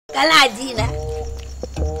Kana ji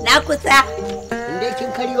na kusa. Inda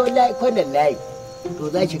kin karyo layi kwanan layi to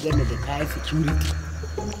za ki gane da kayan security.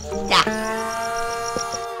 Da.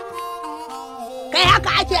 Kai haka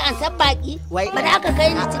ake an san baki? Ba za ka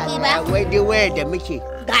kai ni ciki ba? Wai dai wayar da muke.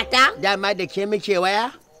 Gata? Dama da ke muke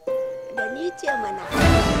waya? Da ni ce mana.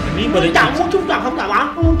 Ni ba da mutum da haka ba,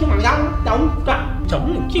 mutum da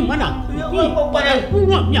mutum mana.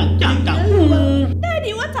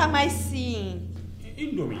 Daddy, what am I seeing?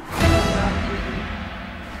 Indomie.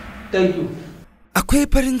 Thank you. Akwai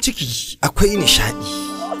farin ciki, akwai nishadi,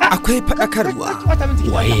 akwai faɗakarwa.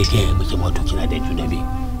 Waye ya gaya miki wato kina da juna biyu?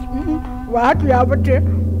 Wato ya bace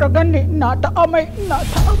ta ganni ina ta amai.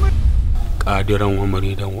 Kadiran wa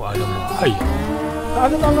maridan wa alamu hayya. Ka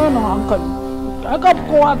ga nan hankali. Aka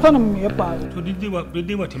kowa sanin me ya faru. To dai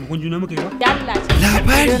ba taimakon juna muka yi ba?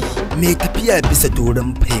 Labari mai tafiya bisa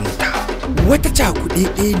doron fahimta. Wata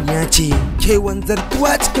cakuɗeɗeniya ce ke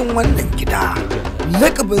wanzartuwa cikin wannan gida.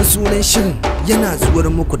 Lakabin sunan shirin yana zuwar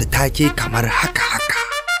muku da take kamar haka.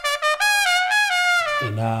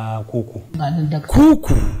 Ina kuku.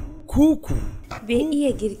 Kuku. Bai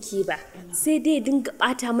iya girki ba, sai dai dinga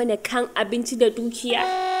ɓata mana kan abinci da dukiya.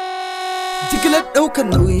 Jigilar ɗaukar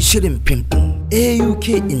nauyin shirin fim ɗin AUK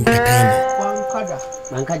Entertainment.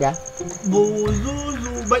 Bankada.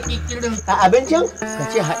 Buzuzu baki kirin. A abincin ka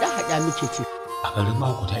ce hada muke ce. A garin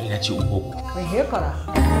makuta ina ce ugogo. Kai hekara.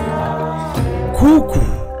 Kuku.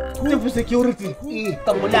 Tafi security.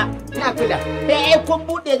 Ka kula. Na kula. Kun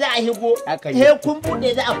bude za a higo. Kun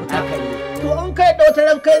bude za a fita. To in kai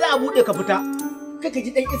dautaran kai za a bude ka fita. Kaka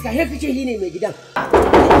ji dan iska he kace shi ne mai gidan.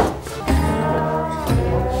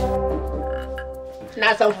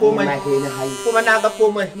 Na san komai kuma na ga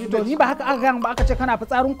komai. To ni ba haka aka gan ba aka ce kana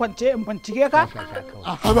fitsarin kwance in bincike ka?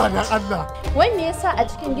 A haba dan Allah. Wai me yasa a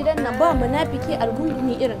cikin gidan nan ba munafiki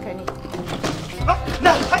algungumi irin ka ne?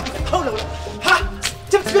 Na haula. Ha!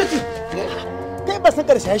 Security. Kai ba san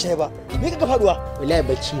karshe shaye ba. Ni kaga faduwa. Wallahi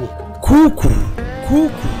bacci ne. Kuku.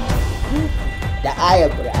 Da ayar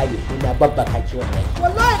Qur'ani ina babbaka ki wallahi.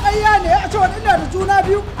 Wallahi ƙarya ne a ce wani ina da juna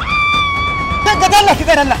biyu. Ka dalla ki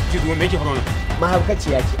dalla. Ki duwa me yake faruwa?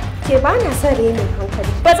 Mahaukaciya ce. Ke ba na son renin hankali.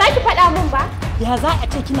 Ba za ki faɗa min ba? Ya za a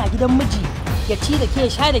ce kina gidan miji ya ci da ke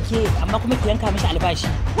sha da ke amma kuma ki yanka mishi albashi.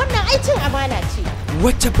 Wannan aikin amana ce.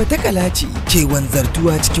 Wacce fatakala ce ke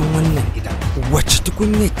wanzartuwa cikin wannan gida? Wacce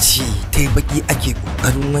tukunya ce ta yi baki ake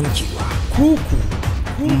ƙoƙarin wankewa? Kuku.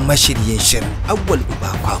 Mashiryin shirin Awwal Uba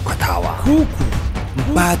Kwakwatawa. Kuku.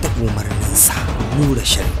 Ba da umarninsa Nura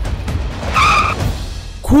Shirin.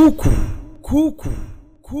 Kuku.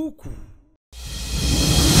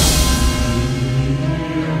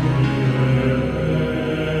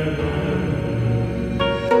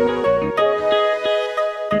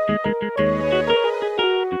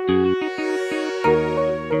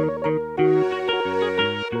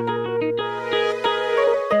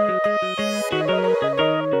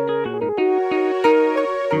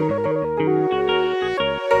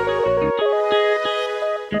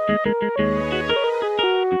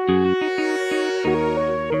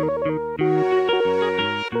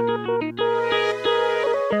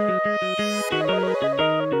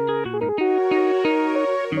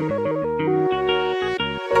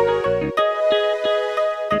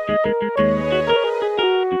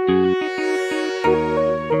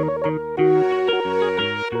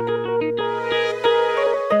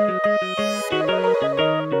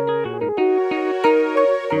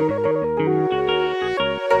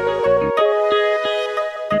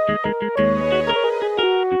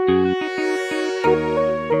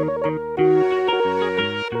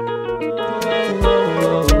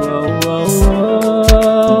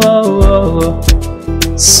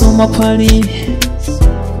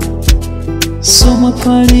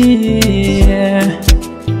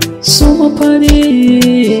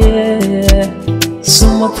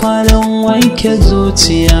 Suma farin wanke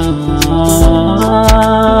zuciya.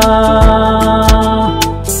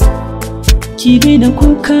 Ki da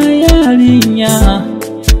kuka yarinya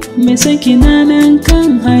mai saki nan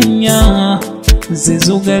kan hanya zai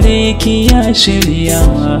zo gare ki ya shirya.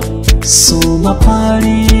 Suma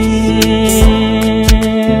fari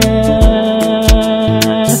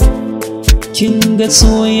kin ga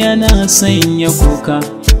so yana sanya kuka,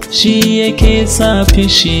 shi yake sa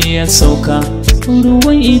fishi ya sauka,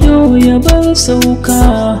 ruwan ido ya bar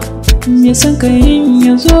sauka, ya san kayin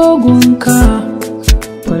ya zo gunka,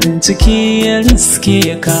 farin ciki ya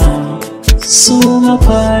riske ka. So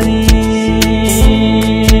mafari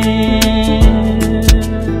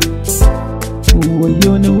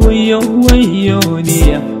wayo ne wayo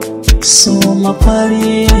ne, so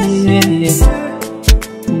mafari.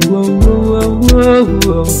 Whoa, whoa, whoa,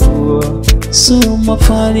 whoa. so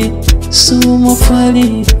mafari, so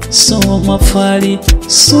mafari, so mafari,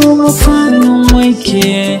 so mafarin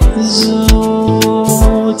wanke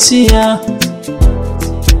zuciya.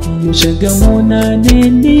 Yaushe gamona ne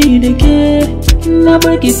ni da ke, na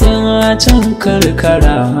bar gidan can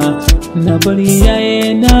karkara, na bar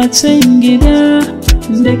yaye na can gida,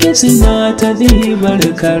 da ke suna ta ɗibar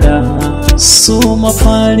kara. So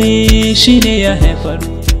mafari shi ne ya haifar,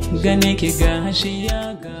 gane ki gashi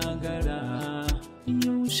ya gagara.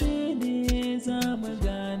 Yaushe ne za mu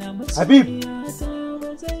gana masu Habib!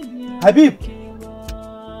 Habib!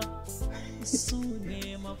 su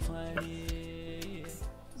ne mafari.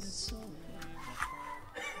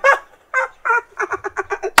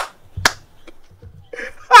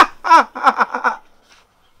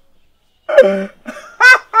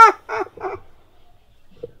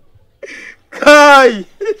 Kai!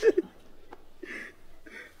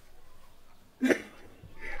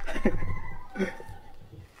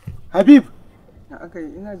 Habib! Akai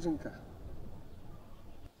ina jin ka.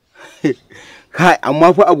 Kai,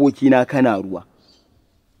 amma fa abokina kana ruwa.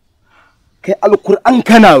 Kai alkur'an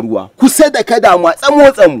kana ruwa, kusa da ka dama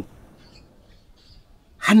tsamo-tsamo.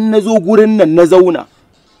 Har na zo gurin nan na zauna.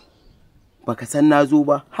 Baka san na zo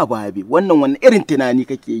ba, haba Habib, wannan wani irin tunani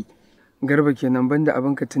kake yi? Garba kenan banda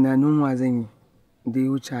abinka tunanin wa zan yi da ya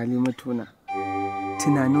wuce Halimatu na.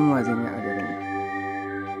 Tunanin wa zan yi a garin nan.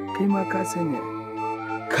 Kai ma ka sani.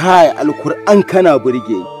 Kai alkur'an kana burge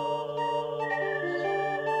ni.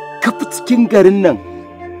 Kafi cikin garin nan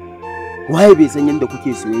waye bai san yadda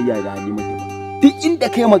kuke soyayya da Halimatu ba. Duk inda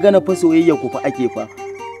kai magana fa soyayya ku fa ake fa.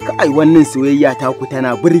 Kai wannan soyayya ta ku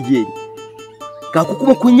tana burge ni. Ga ku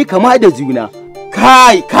kuma kun yi kama da juna.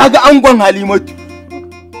 Kai kaga angon Halimatu.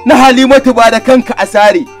 Na Halimatu ba da kanka a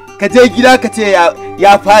sare, ka je gida ka ce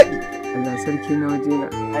ya faɗi. Allah sarki na waje na.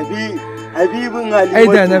 Habibin Halimatu. Ai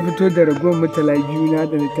da na fito da ragowar mutala biyu na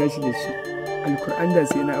da na tashi da shi. Alkur'an da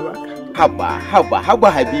sai na baka. Haba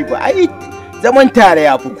Habibu, ai zaman tare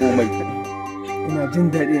ya fi komai. Ina jin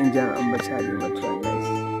daɗi in ji an ambaci Halimatu wallahi.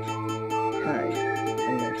 Hai,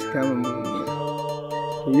 Allah cika min burina.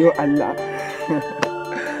 Yo Allah.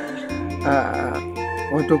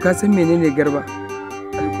 Wato ka san menene Garba?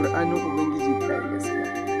 Alkur'anin Ubangiji ta yi gaskiya.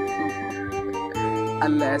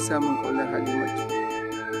 Allah ya sa min ƙaunar Halimatu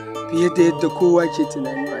fiye da yadda kowa ke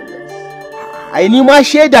tunani wallahi. Ai ni ma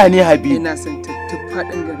shaida ne Habibu. Ina son ta duk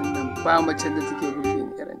faɗin garin nan ba mace da take burge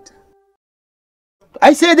ni irinta.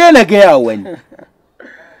 Ai sai dai na gaya wani.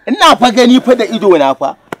 Ina fa gani fa da ido na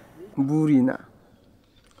fa. Burina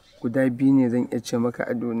guda biyu ne zan iya ce maka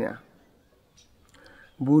a duniya.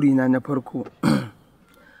 Burina na farko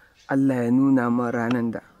Allah ya nuna min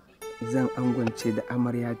ranar da zan angwance da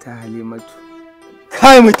amarya ta Halimatu.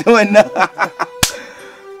 Kai mutumin nan.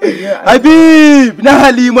 Habib na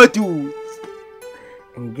Halimatu.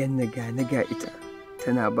 In ganna ga ita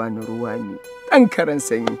tana bani ruwa ne ɗan karan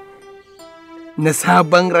sanyi na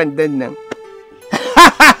sabon randan nan.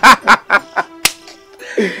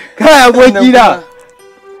 Kai abokina.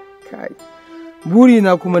 Kai.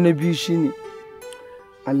 Burina kuma na biyu shine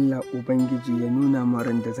Allah Ubangiji ya nuna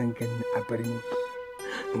maran da zan gani a birni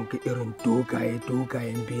in ga irin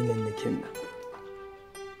dogayen benen da kin nan.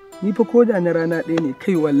 Ni fa koda na rana ɗaya ne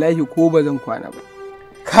kai wallahi ko ba zan kwana ba.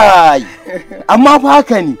 Kai, amma fa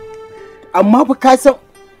haka ne, amma fa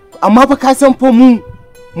ka san fa mu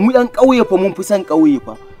ɗan ƙauye fa mun fi son ƙauye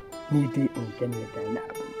fa. Ni dai in gani gani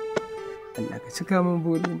abin. Allah ka cika min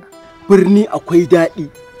burina. Birni akwai daɗi.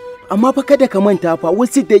 Amma fa kada ka manta fa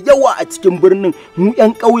wasu da yawa a cikin birnin mu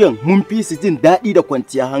 'yan ƙauyen mun fi su jin daɗi da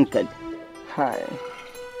kwanciyar hankali. Hai.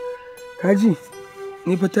 Kaji,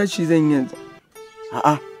 ni fa tashi zan yanzu.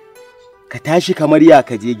 A'a, ka tashi kamar ya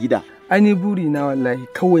ka je gida. Ani buri na wallahi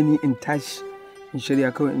kawai ni in tashi in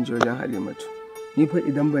shirya kawai in je wajen Halimatu. Ni fa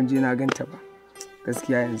idan ban je na ganta ba,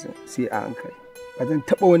 gaskiya yanzu sai a hankali. Ba zan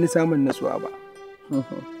taɓa wani samun natsuwa ba.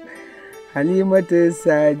 Halimatu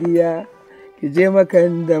Sadiya. Ki je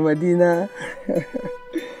Makan da Madina.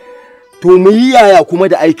 To mu yi yaya kuma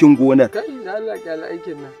da aikin gonar? Kai da Allah kyala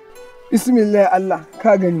aikin nan. Bismillah Allah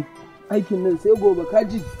ka gani aikin nan sai gobe ka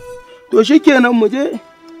ji. To shikenan mu je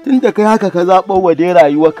tunda kai haka ka zaɓo wa dai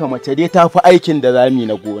rayuwar ka mace dai ta fi aikin da zami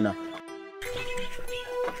na gona.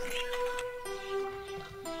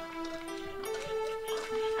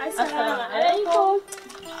 Assalamu alaikum.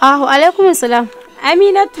 Alaikum salam.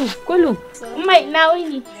 Aminatu Kulu. Mai ina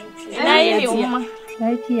wuni. Ina yi umma.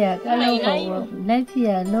 Lafiya kalau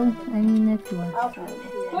lafiya lau Aminatu.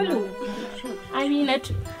 Kulu.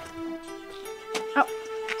 Aminatu.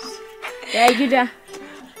 Ya gida.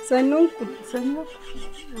 Sannunku.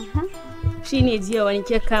 Shi ne jiya wani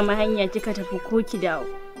kika kama hanya kika tafi ko ki dawo.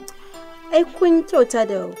 Ai kun kyauta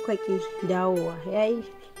da kwaki dawowa yayi.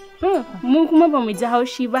 Mu kuma ba mu ji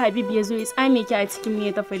haushi ba Habib ya zo ya tsame ki a cikin me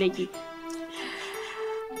ya tafi da ke.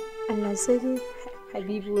 Allah sai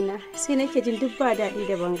Habibuna sai nake jin duk ba daɗi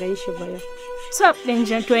da ban gan shi ba yau. Top ɗin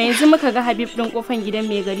jan to yanzu muka ga Habib ɗin kofan gidan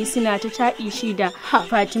mai gari suna ta caɗi shi da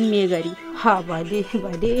Fatin mai gari. Ha ba dai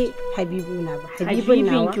Habibuna ba.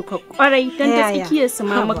 Habibin ki ka kwarai dan ta tsakiyar su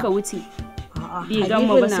ma muka wuce. Bi gan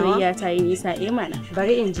mu ba soyayya ta yi nisa mana.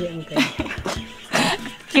 Bari in je in kai.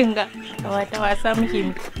 Kinga wata wasa muke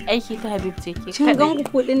aiki ta Habib ce ke kin gan ku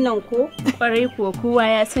kudin nan ko kwarai kuwa kowa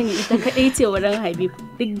ya sani ita kadai ce wurin Habib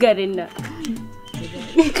duk garin nan.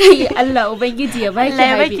 Kai Allah ubangiji ya baki Habib. Allah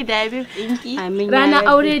ya baki da Habib dinki. Amin. Rana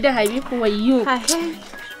aure da Habib wayyo.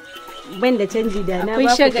 Ban da canji da na ba ku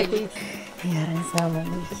shagali. Yaran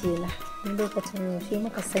zamani kenan. Lokacin yaushe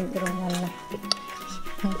muka san irin wannan.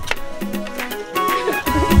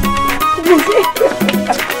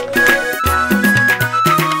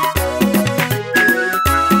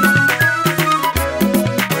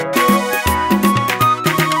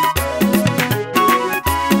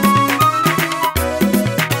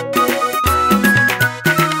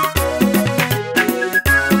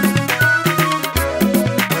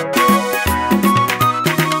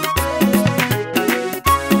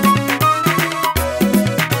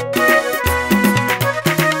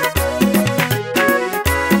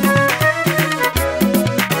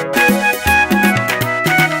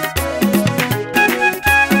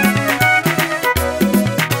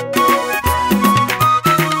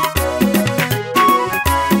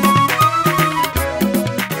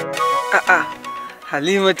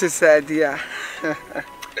 Halimatu Sadiya.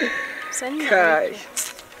 Kai.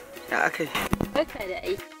 Ya akai. Barka da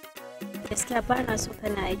aiki. Gaskiya ba na so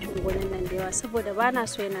kana aikin gonan nan da yawa saboda ba na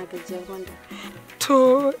so yana gajiyar wanda.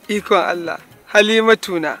 To, ikon Allah.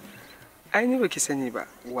 Halimatu na. Ai ni baki sani ba.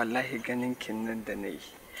 Wallahi ganin kin nan da nayi.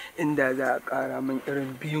 Inda za a ƙara min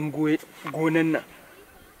irin biyun gonan nan.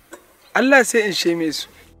 Allah sai in sheme su.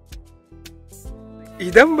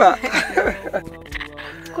 Idan ba.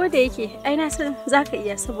 Ko da yake ai na san zaka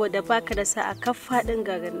iya saboda baka da sa'a kaf fadin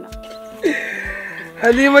garin nan.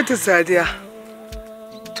 Halimatu Sadiya.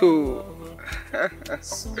 To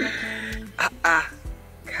a'a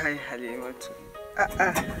kai Halimatu.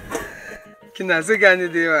 A'a kina zuga ni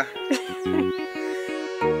da yawa.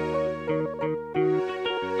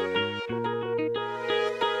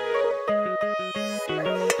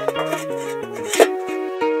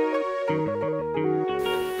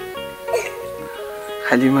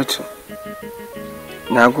 Halimatu,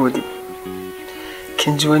 na gode.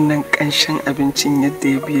 Kin ji wannan ƙanshin abincin yadda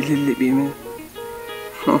ya bi lullube min?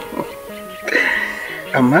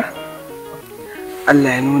 Amma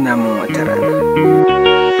Allah ya nuna min wata rana.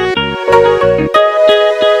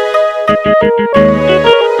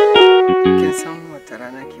 Kin san wata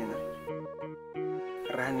rana kenan?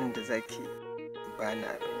 Ranar da zaki bani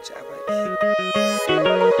abinci a baki.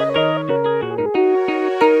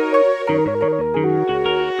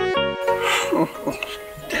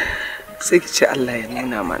 Sai ki ce Allah ya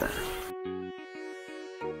nuna mana.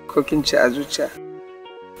 Ko kin ci a zuciya?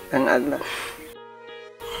 Dan Allah.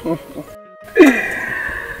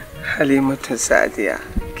 Halimatu Sadiya,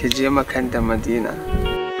 ki je Makan da Madina.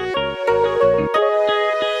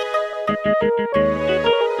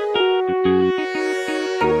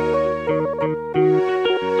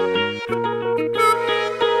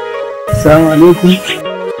 Assalamu alaikum.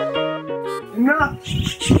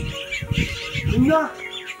 Inna.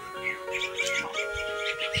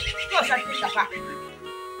 Sarki kafa.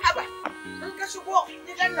 Haba, in ka shigo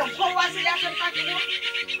gidan nan kowa sai ya san ka shigo.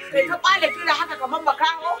 Kai ka kwale kira haka kamar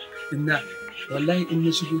makaho. Inna, wallahi in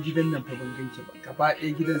na shigo gidan nan fa ban ganki ba. Gaba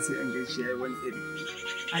ɗaya gidan sai an gaishe yayi wani iri.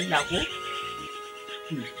 Allah ko?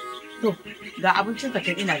 To, ga abincin ka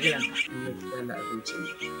kai ina jiran ka. Ina kiyala abincin.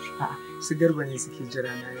 Su Garba ne suke jira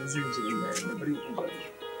na yanzu in je ina da bari in ba.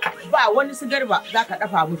 Ba wani su Garba za ka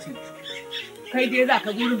dafa musu. Kai dai za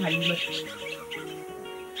ka gurin Halimatu.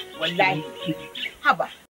 Wallahi, haba,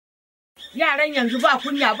 yaran yanzu ba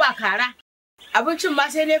kunya ba kara, abincin ma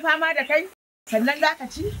sai ne fama da kai, sannan za ka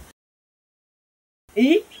ci?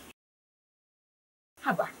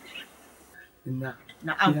 Haba. Inna,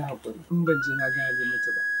 na'am. Ya haƙuri, in ban je na ga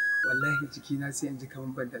Halimatu ba, wallahi jikina sai in ji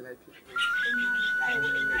kamar ban da lafiya.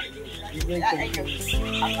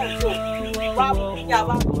 Babu kunya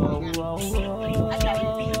babu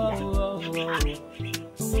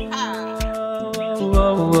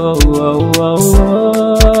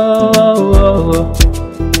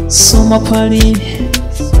So Mafari,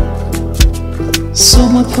 so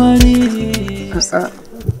Mafari.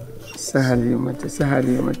 Halimatu,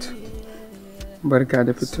 Halimatu. Barka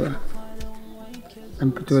da fitowa. An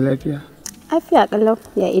fito lafiya? Lafiya kalau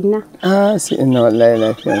ya inna. Sai inna wallahi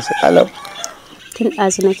lafiya su kalau. Tun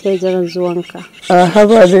ɗazu na kai jiran zuwanka.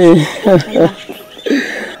 Haba dai.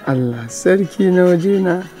 Allah sarki na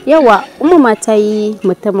wajena. Yawa, umma ma ta yi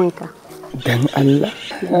mutuminka. Dan Allah.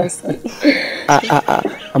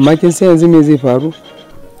 Amma kin san yanzu me zai faru?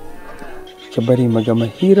 Ki bari mu gama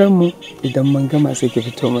hirar mu, idan mun gama sai ki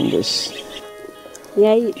fito mun da shi.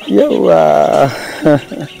 Yayi. Yawa.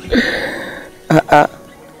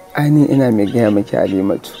 Ani ina mai gaya miki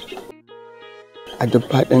Halimatu. A duk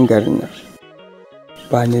faɗin garin nan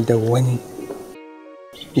ba ni da wani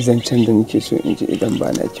zancen da nake so in ji idan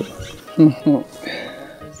ba na ki ba.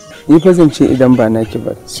 Ni fa zance idan ba na ki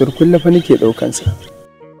ba, surkulla fa nake ɗaukansa.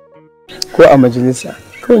 Ko a majalisa,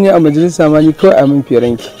 kawai ne a majalisa ma ni kawai a min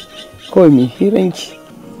firanki, kawai mai hiranki.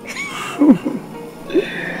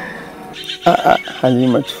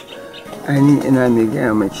 Halimatu, ani ina mai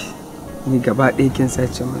gaya maki, ni gaba ɗaya kin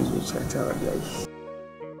sace min zuciyata wallahi.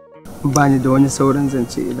 Ba ni da wani sauran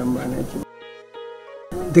zance idan ba na ki ba.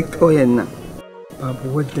 Duk ƙauyen nan babu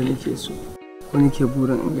wadda nake so, ko nake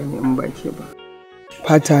burin in gani in ba ke ba.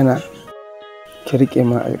 Fata na ki riƙe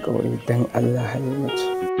ma alƙawari dan Allah Halimatu.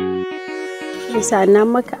 Bisa na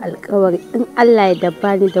maka alƙawari in Allah ya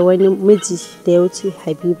dabba ni da wani miji da ya wuce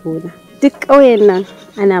Habibuna. Duk ƙauyen nan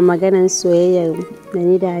ana maganan soyayyar da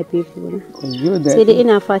ni da Habibuna. Sai dai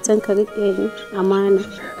ina fatan ka riƙe ni amana.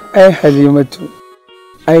 Ai Halimatu,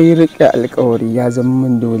 ai riƙe alƙawari ya zama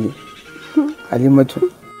min dole. Halimatu,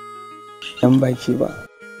 dan baki ba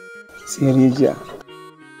sai rijiya,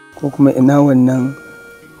 ko kuma ina wannan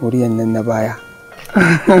wuriyan nan na baya.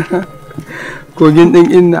 Kogin ɗin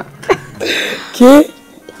inna. Ke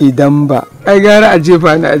idan ba, ai gara a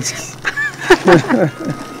jefa ni a ciki.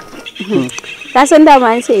 Ka san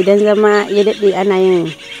dama an ce idan zama ya daɗe ana yin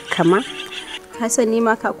kama? Ka san ni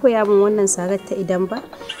ma ka koya min wannan sarar ta idan ba?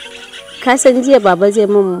 Ka san jiya baba zai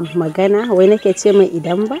min magana wai nake ce mai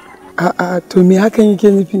idan ba? To me hakan yake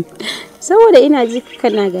nufi? Saboda ina ji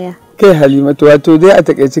kana gaya. Kai Halimatu, wato dai a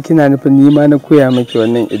takaice kina nufin ni ma na koya maki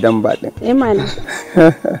wannan idan ba din. Mana.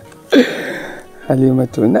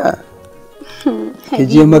 Halimatu na. Ki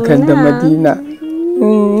je makan da Madina.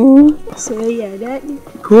 Soyayya daɗi.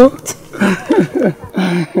 Ko?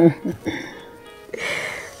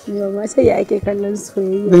 Mama sai ya ake kallon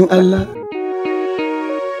soyayya. Don Allah.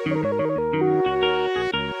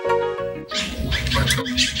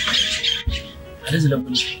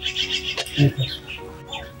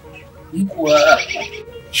 Ni kuwa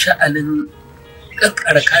sha'anin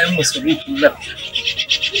ƙaƙƙara kayan masarufin nan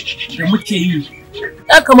da muke yi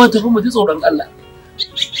ya kamata mu ji tsoron Allah.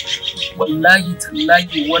 Wallahi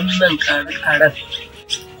tallahi wannan ƙare-ƙaren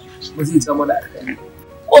ba zai zama da alƙali.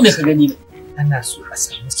 Ko me ka gani ne? Ana so a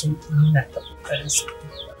samu sauƙi muna ta ƙoƙarin sa.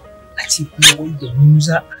 A ce kuma wanda mu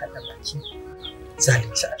za a haɗa baki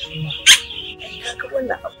zalunci al'umma. Kaga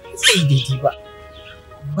wannan abu sai daidai ba.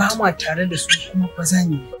 Ba ma tare da su kuma ba za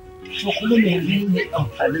mu yi ba. To kuma me ne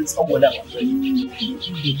amfanin tsawala ba?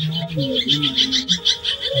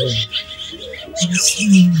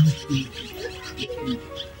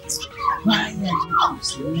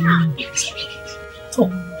 To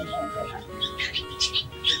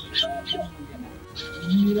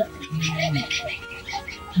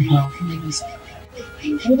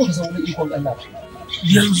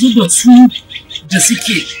yanzu da su da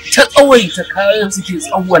suke ta tsawaita kayan suke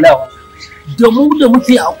tsawalawa, da mu da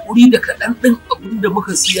muke haƙuri da kaɗan ɗin abin da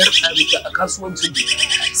muka siyar a kasuwancin,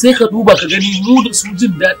 sai ka duba ka gani mu da su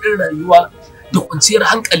jin daɗin rayuwa da kwanciyar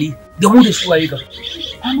hankali, da mu da su waye gaba.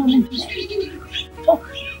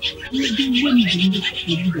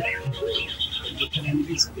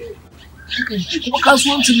 Kuma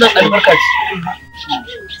kasuwancin nan albarka ce.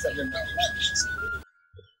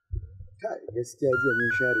 Gaskiya jiya mun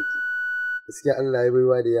share ki. Gaskiya Allah ya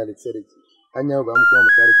baiwa da ya halitta da ki. An yawo ba mu kuma mu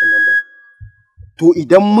share nan ba. To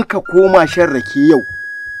idan muka koma shan rake yau,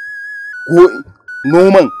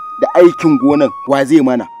 noman da aikin gonan wa zai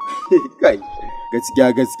mana? Kai,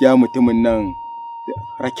 gaskiya mutumin nan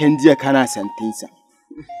raken jiya kana santinsa.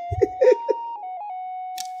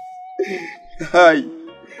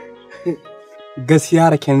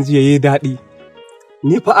 Gaskiya raken jiya yayi daɗi.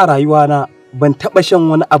 Ni fa a rayuwana ban taɓa shan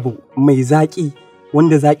wani abu mai zaƙi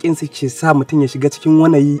wanda zaƙinsa ke sa mutum ya shiga cikin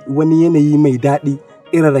wani yanayi mai daɗi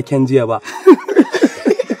irin raken jiya ba.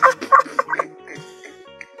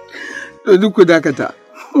 To duk ku dakata.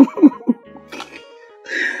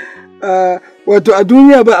 Wato a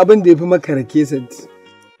duniya ba abin da ya fi maka rake santi.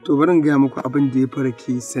 To bari in gaya muku abin da ya fi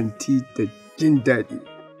rake santi da jin daɗi.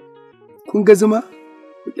 Kun ga zuma?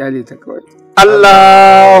 Ku kyale ta kawai.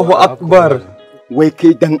 Allahu Akbar. wai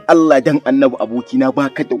kai dan Allah dan Annabi abokina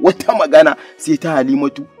baka da wata magana sai ta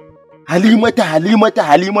Halimatu.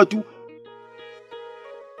 Halimatu.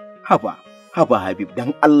 Haba Habib,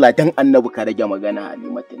 dan Allah dan Annabi ka rage magana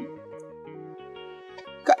Halimatu ne.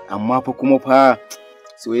 Amma fa kuma fa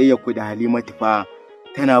soyayya ku da Halimatu fa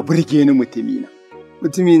tana burge ni mutumina.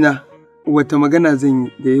 Mutumina, wata magana zan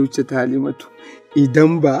yi da ya wuce ta Halimatu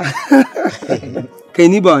idan ba kai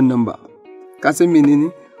ni ba wannan ba. Ka san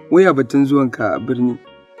menene? Waya batun zuwanka a birni.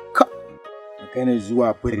 Magana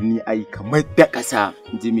zuwa birni ai kamar da ƙasa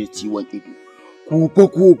ji mai ciwon ido.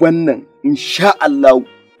 Gobe nan insha Allah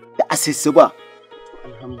da asusu ba.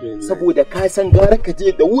 Saboda ka san gara ka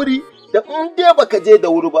je da wuri, da in dai baka je da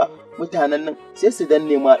wuri ba mutanen nan sai su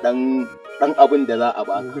danne ma dan abin da za a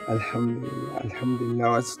baka.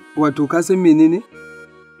 Alhamdulillah. Wato ka san menene?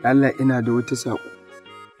 Allah ina da wata sako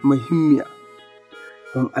muhimmiya.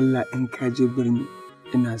 Don Allah in ka je birni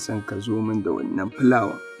ina son ka zo min da wannan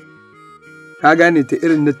fulawa. Ka gane ta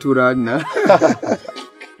irin na turawa na.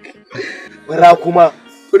 Fura kuma.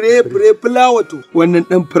 Fure fulawa to. Wannan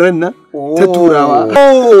ɗan furen nan ta turawa.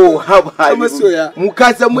 Haba masoya. Mu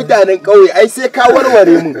ka san mutanen ƙauye ai sai ka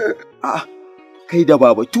warware mu. Kai da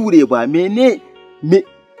baba ture ba me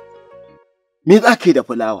za ka yi da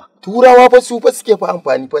fulawa? Turawa fa su fa suke fa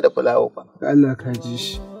amfani fa da fulawa fa. Allah ka ji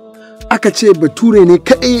shi. Aka ce bature ne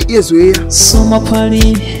kaɗai ya iya soyayya. So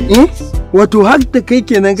Mafari. Wato har da kai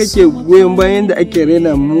kenan kake goyon bayan da ake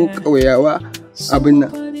rena mu ƙauyawa abin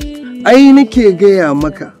nan. Ai nake gaya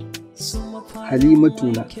maka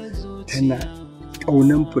Halimatu na tana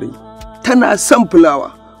ƙaunan fure, tana son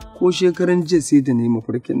fulawa. Ko shekaran jiya sai da nemi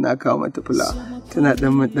mafarkin na kawo mata fulawa. Tana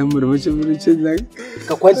dan murmushin nan.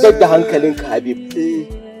 Ka kwantar da hankalinka Habib.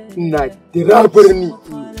 Ina dira birni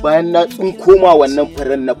bayan na koma wannan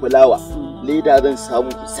furen na fulawa. Leda zan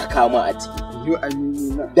samu saka ma a ciki.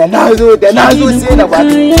 Da na zo sai na ba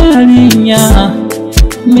yarinya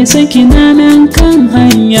me saki nan kan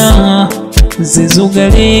hanya zai zo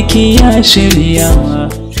gare ki ya shirya.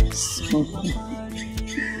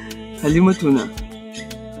 Halimatu na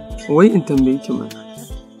wai in tambaye ki mana,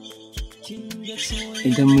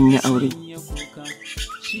 idan mun yi aure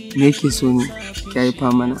me yake so ne ki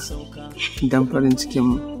haifa mana dan farin cikin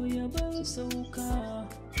mu?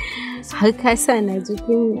 Har ka sa na ji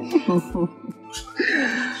kunya.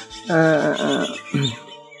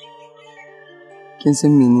 Kin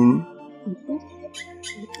san menene?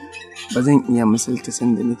 Ba zan iya misalta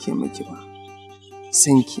san da nake miki ba.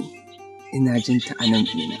 Sanki ina jin ta a nan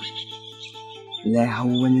ɗina. Lai hau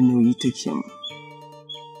wani nauyi take mu.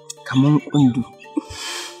 Kaman kundu.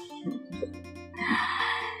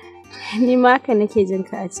 Ni ma haka nake jin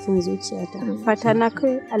ka a cikin zuciyata. Fata na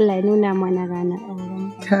kai Allah ya nuna mana ranar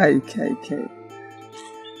auren. Kai.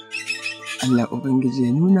 Allah Ubangiji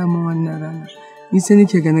ya nuna min wannan rana. Ni sai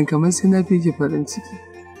nake ganin kamar sai na fi ki farin ciki.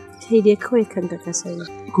 Kai dai kawai kanka ka sani.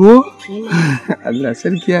 Ko? Allah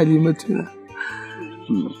sarki Halimatu na.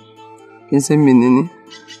 Kin san menene?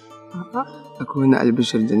 Akwai wani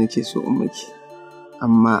albishir da nake so in miki.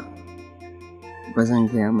 Amma ba zan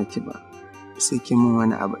gaya miki ba. Sai kin min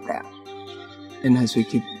wani abu ɗaya. Ina so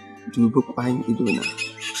ki dubi ƙwayan idona.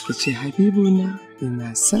 Ki ce Habibuna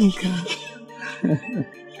ina son ka.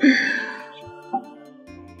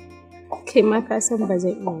 Kai ma ka san ba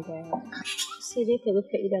zai iya gaya. Sai dai ka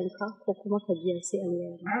rufe idonka ko kuma ka biya sai an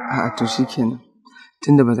gaya. A'a to shikenan.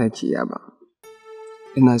 Tunda ba za ki iya ba.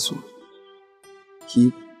 Ina so ki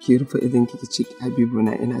rufe idonki ki ce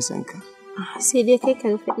Habibuna ina son ka. Sai dai kai ka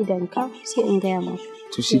rufe idonka sai in gaya maka.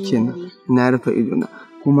 To shikenan. Na rufe idona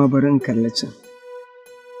kuma bari in kalla can.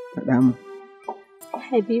 Faɗa mu.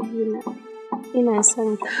 Habibuna ina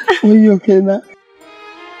son ka. Wayyo kaina.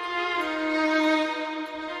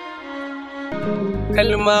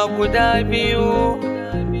 Kalma guda biyu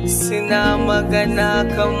suna magana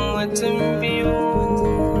kan mutum biyu.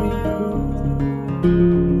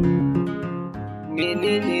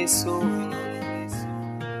 Menene so?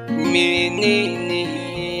 Menene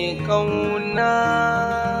kauna?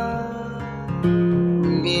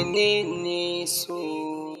 Menene so?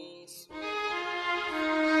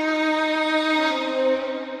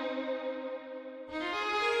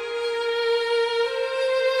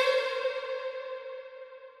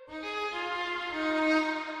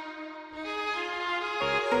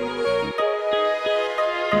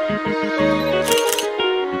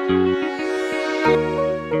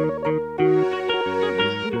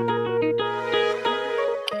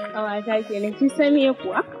 Ƙawata kenan kin san me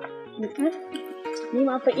kuwa? Ni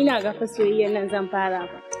ma fa ina ga fa soyayyar nan zan fara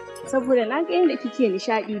ba. Saboda na ga yadda kike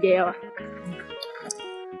nishaɗi da yawa.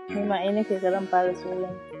 Ni ma ai nake ga zan fara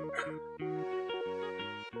soyayya.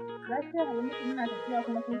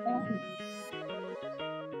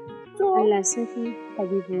 Allah sarki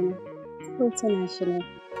Habibu na ko tana shi ne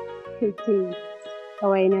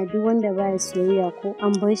kawai na duk wanda baya soyayya ko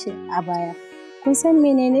an bar shi a baya. Kun san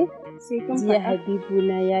menene? Jiya Habibu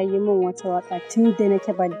na ya yi min wata waka tun da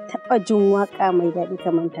nake ban taɓa jin waka mai daɗi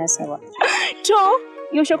kamar tasa ba. To,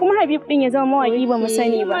 yaushe kuma Habib din ya zama mawaƙi ba mu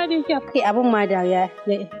sani ba. Kai abin ma da ya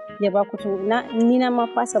ba ku ni na ma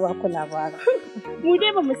fasa ba ku labarin. Mu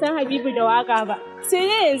dai ba mu san Habibu da waka ba. Sai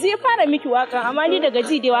dai yanzu ya fara miki wakan amma ni daga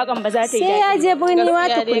ji dai wakan ba za ta yi daɗi. Sai ya je birni ma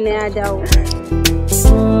tukunna ya dawo.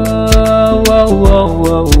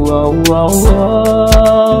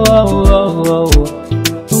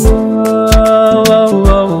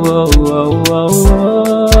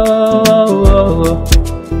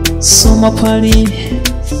 Mafari,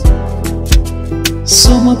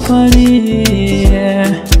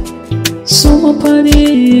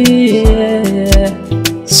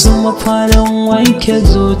 mafarin wanke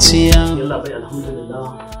zuciya. Yalla bai alhamdulillah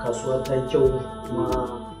kasuwa ta yi kyau kuma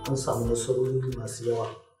an samu nasarori masu yawa.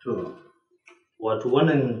 Wato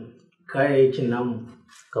wannan kayayyakin namu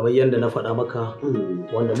kamar yadda na faɗa maka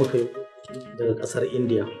wanda muka yi daga ƙasar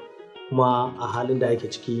India. Kuma a halin da ake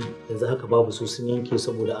ciki yanzu haka babu su sun yanke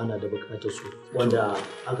saboda ana da bukatar su wanda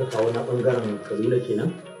aka kawo na bangaren Kaduna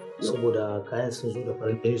kenan saboda kayan sun zo da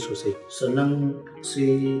farin ɗaya sosai. Sannan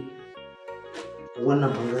sai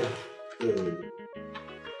wannan bangaren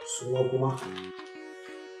su kuma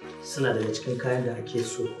suna daga cikin kayan da ake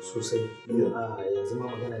so sosai. Yanzu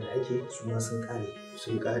ma magana da ake su ma sun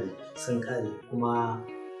kare kuma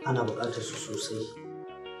ana bukatar su sosai.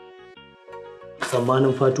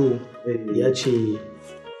 Tsammanin Fatu ya ce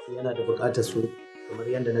yana da bukatar su kamar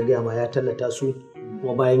yadda na gaya ma ya tallata su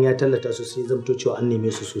kuma bayan ya tallata su sai zamto cewa an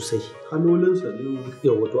neme su sosai. Halolinsa ne.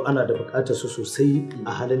 Yau wato ana da bukatar su sosai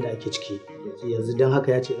a halin da ake ciki. Yanzu don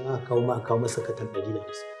haka ya ce in aka kawo masa katan 150.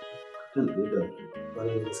 Katan 150. Wani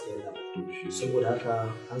da gaske yana. Saboda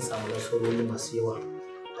haka an samu nasarori masu yawa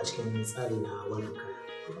a cikin tsari na wannan kaya.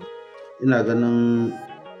 Ina ganin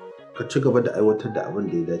ka ci gaba da aiwatar da abin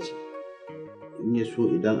da ya dace. In ya so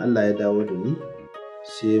idan Allah ya dawo da ni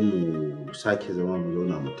sai mu sake zama mu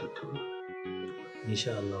zauna mu tattauna.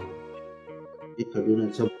 Insha Allah. Kaduna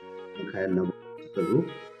saboda kayan nan suka zo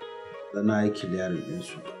dana yi kiliyarin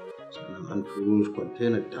ɗinsu sannan an turo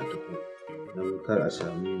kwantenar ta tafi don kar a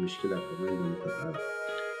sami mishkila kamar yadda muka tsara.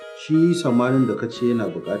 Shi samanin da ka ce yana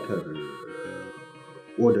buƙatar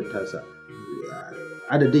odar tasa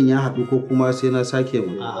adadin ya haɗu ko kuma sai na sake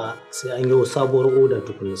mu? A'a sai an yi sabuwar oda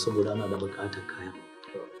tukunna saboda ana da buƙatar kayan.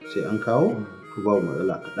 Sai an kawo? To ba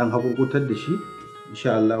matsala ka ɗan hakurkutar da shi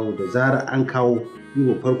insha Allah da zara an kawo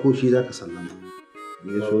yi farko shi za ka sallama.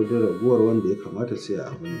 Ne so da raguwar wanda ya kamata sai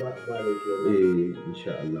a abin da.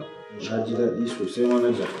 Insha Allah. Na ji daɗi sosai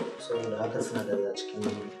manaja. Saboda haka suna daga cikin.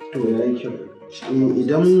 To ya yi kyau.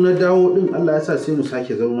 Idan na dawo din Allah ya sa sai mu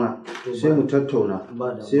sake zauna sai mu tattauna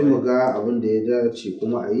sai mu ga abin da ya dace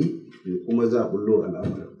kuma a yi kuma za a bullo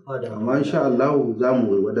al'amarin. Amma insha Allah za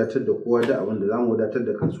mu wadatar da kowa da abin da za mu wadatar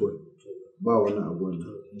da kasuwar. Ba wani abu wannan.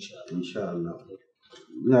 Insha Allah.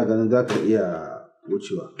 Ina ganin za ka iya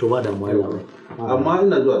wucewa. To ba da mai. Amma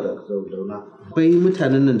ina zuwa da zauna. Akwai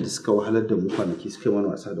mutanen nan da suka wahalar da mu kwanaki suka yi mana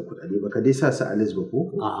wasa da kuɗaɗe ba ka dai sa su alis ba ko?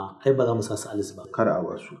 A'a ai ba za mu sa su alis ba. Kar a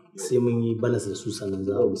wasu. Sai mun yi balas da su sannan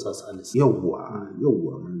za mu sa su alis. Yawwa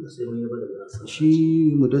mun sai mun yi balas da su.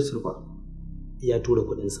 Shi Mudassir fa? Ya tura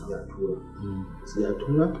kuɗinsa. Ya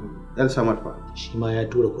tura? Yar Samad fa? Shi ma ya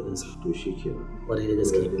tura kuɗinsa. To shi kenan. Kwarai da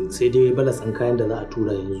gaske. Sai dai balas ɗin kayan da za a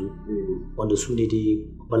tura yanzu. Wanda su ne dai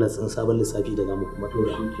balas ɗin sabon lissafi da za mu kuma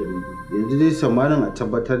tura. Yanzu dai samanin a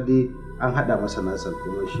tabbatar dai an haɗa masa nasar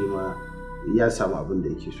kuma shi ma ya samu abin da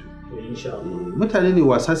yake so. Mutane ne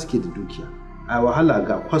wasa suke da dukiya. A wahala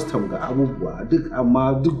ga kwastam ga abubuwa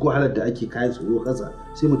duk wahalar da ake kayan tsoro kasa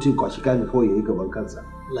sai mutum kwashi kayan kawai ya yi gaban kansa.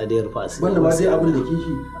 Ladiyar fasi. Wanda ba dai abin da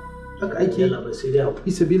kishi haka ake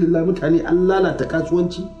fi sabilillah mutane an lalata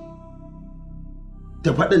kasuwanci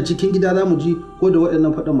da faɗan cikin gida za mu ji ko da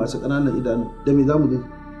waɗannan faɗan masu ƙananan idanu da me za mu ji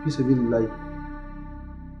fi sabilillah.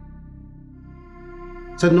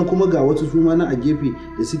 Sannan kuma ga wasu su ma na a gefe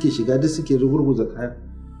da suke shiga duk suke rugurguza kaya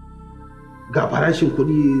ga farashin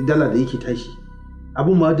kuɗi dala da yake tashi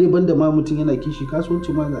abun ma dai banda ma mutum yana kishi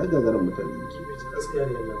kasuwanci ma ga gagarin mutane yake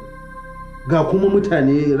ga kuma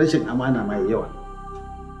mutane rashin amana mai yawa.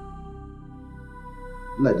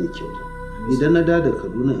 Allah da kyau idan na da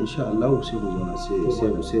Kaduna insha Allah sai mu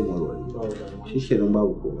zauna sai mu warware shi kenan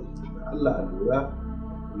babu komai. Allah a lura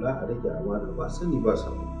a rage amana ba sani ba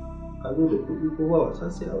samu ka zo da kuɗi ko ba wasa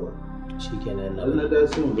sai a ba. shikenan na da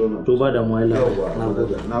sai mu zauna to ba da mu Allah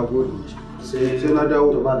na gode sai na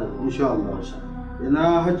dawo to ba da insha Allah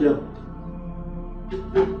ina hajja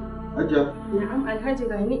na'am alhaji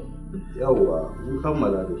gani yawa mun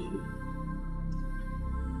kammala da shi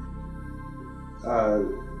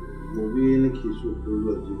gobe nake so ko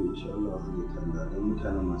zuwa jibi insha Allah zai tanda da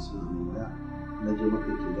mutanen masu nan waya na je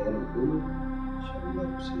maka ke da ran ko insha Allah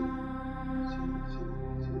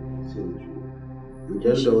sai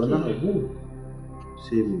idan da wani abu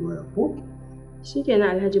sai mu waya ko shikenan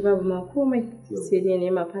alhaji babu ma komai sai dai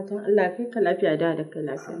nema fatan Allah kai ka lafiya da kai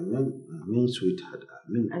lafiya amin sweetheart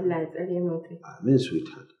amin Allah ya tsare mu kai amin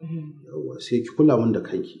sweetheart yawa sai ki kula min da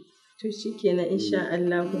kanki to shikenan insha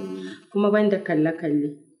Allah kuma banda kalle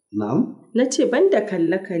na'am nace banda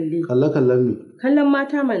kalle me kallon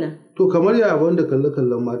mata mana to kamar ya banda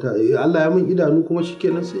kallon mata Allah ya min idanu kuma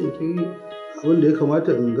shikenan sai ki abin da ya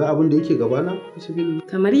kamata in ga abin da yake gabana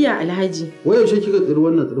kamar ya alhaji wai yaushe kika tsiri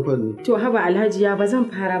wannan tsirfan ne to haba alhaji ya ba zan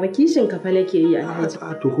fara ba kishin ka fa nake yi alhaji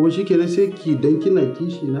to kuma shikenan sai ki dan kina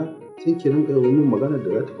kishi na sai ki rinka yin magana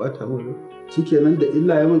da za ta bata min shikenan da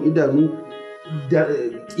illa ya min idanu da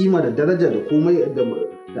kima da daraja da komai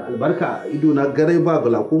da albarka a ido na garai ba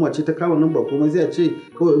glaucoma ce ta kawo nan ba komai zai ce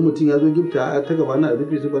kawai in mutum ya zo gifta ta gaba na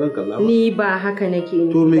rufe su baran kalla ba ni ba haka nake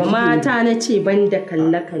ni ba mata na ce ban da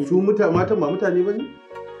kalle su matan ba mutane bane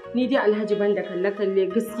ni dai alhaji ban da kalle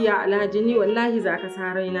gaskiya alhaji ni wallahi zaka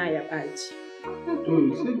sa raina ya ɓaci to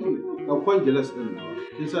sai ki ɗauko gilas din nawa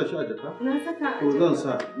kin sa shi a jaka na saka to zan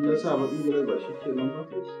sa na sa ba gilas ba shi kenan ba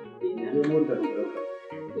ne motar da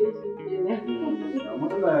amma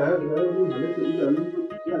Allah ya yi halitta idanu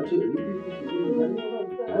ya ce da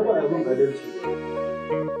ai ba abin adalci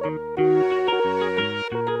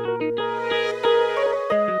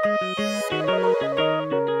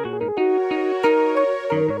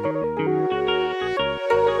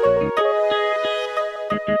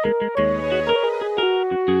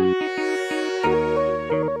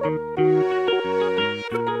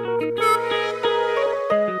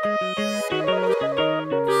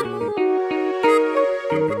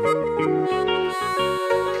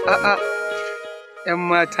A'a, ‘yan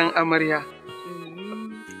matan amarya.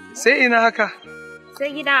 Sai ina haka? Sai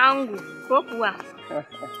gidan ango, ko kuwa?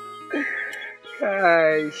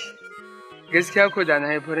 Kai, gaskiya ko da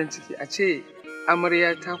na yi farin ciki a ce amarya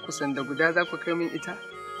ta kusan da guda za ku kai min ita?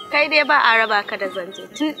 Kai dai ba a raba ka da zance,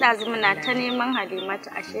 tun ɗazu muna ta neman Halimatu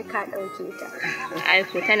ashe ka ɗauke ta.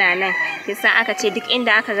 Aiko tana nan, kisan aka ce duk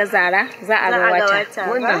inda aka ga zara za a ga wata.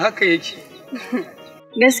 Wannan haka yake.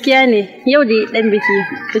 Gaskiya ne, yau da dan biki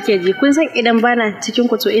kuke ji, kun san idan bana cikin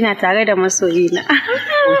ku to ina tare da masoyina.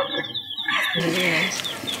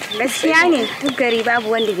 Gaskiya ne, duk gari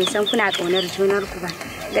babu wanda bai san kuna ƙaunar junar ku ba.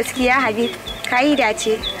 Gaskiya Habib, kayi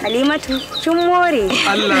dace, Halimatu kin more.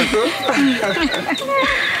 Allah to.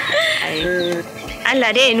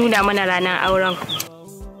 Allah dai ya nuna mana ranar auren.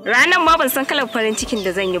 Ranar ma ban san kalar farin cikin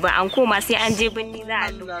da zan yi ba, an koma sai an je binni za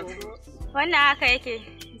a duko. Wannan haka yake.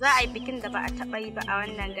 Za a yi bikin da ba a taɓa yi ba a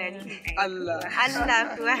wannan gari. Allah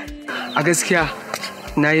kuwa. A gaskiya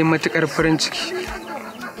na yi matuƙar farin ciki.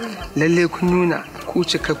 Lalle kun nuna ku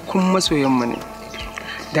cikakkun masoyanmu ne.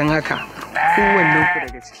 Don haka kowannen ku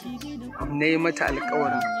daga ciki na yi mata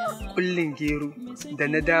alƙawarin kullin gero da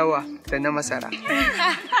na dawa da na masara.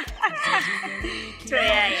 To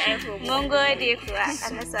yayi aiko mun gode kuwa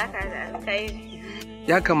Allah saka da alkhairi.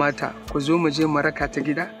 Ya kamata ku zo mu je mu raka ta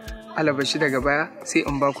gida. Alabashi daga baya sai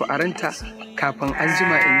in ba ku aranta kafin an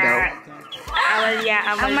jima in dawo.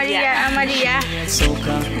 Amarya.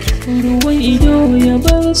 Ruwan ido ya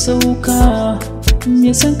bar sauka,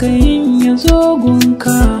 ya san kayin ya zo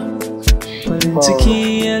gunka, farin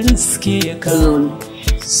ciki ya riske ka,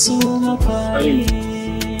 so mafari.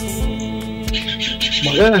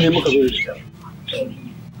 Magana ne muka zo da ita.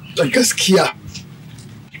 Da gaskiya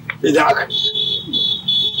idan aka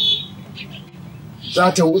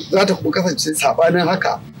za ta kuma kasance sabanin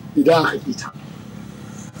haka idan aka ƙi ta.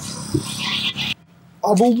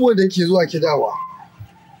 Abubuwan da ke zuwa kidawa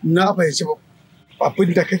na fahimci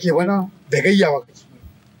abin da kake mana da gayyawa kake.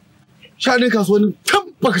 Shanin kasuwannin can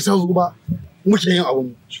baka san zo ba muke yin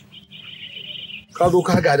abin. Ka zo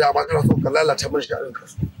ka gada amma kana so ka lalata mana shanin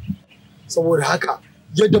kasuwa. Saboda haka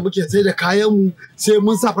yadda muke sai da kayanmu sai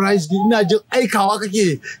mun sa price ina jin aikawa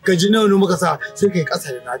kake ka ji nawa ne muka sa sai kai kasa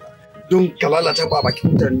da naka. Don ka lalata ba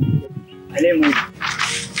bakin mutane. Alemu,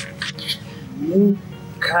 mu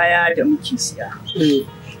kaya da muke siya,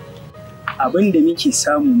 abin da muke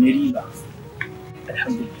samu na riba,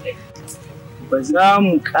 alhamdulillah, ba za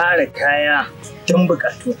mu ƙara kaya don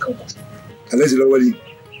buƙatuwar kanku. Alhaji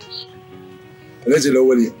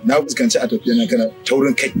Lawali, na fuskanci a tafiya na kana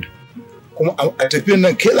taurin kai. kuma a tafiyan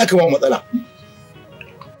nan kai za ka ba matsala.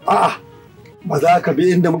 A'a ba za ka bi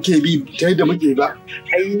inda muke bi ta yadda muke ba.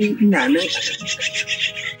 Ai ina nan.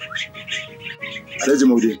 Alhaji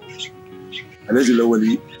Maude, Alhaji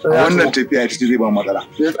Lawali, wannan tafiya ta zai ba matsala.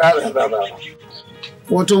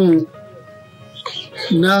 Wato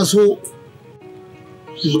na so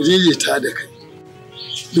mu daidaita da kai.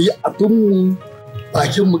 Mu yi abin mu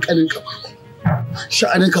bakin mu kanin kafa.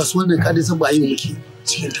 Sha'anin kasuwan nan ka dai san ba yi muke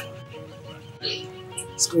cikin ta.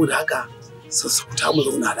 Saboda haka sassauta mu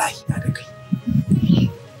zauna lafiya da kai.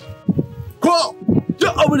 Ko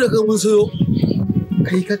duk abu da ka mun sayo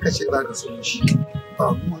kai kakkace za ka so shi.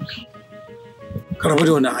 Ba ruwanka. Ka rabu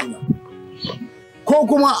da wannan hanya. Ko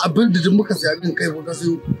kuma abin da duk muka siya din kai muka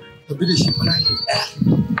sayo ka bi da shi farashi ɗaya.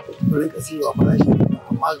 Bari ka siyo a farashi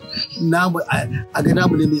amma namu a ga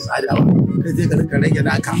namu ne mai tsada ba. Kai zai ka rinka rage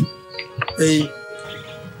naka.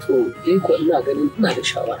 To, ko ina ganin ina da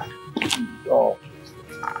shawara.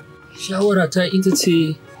 Shawara ta ita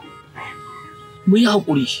ce mu yi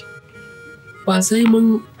haƙuri. Ba sai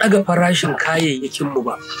mun ɗaga farashin kayayyakinmu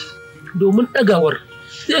ba. Domin ɗagawar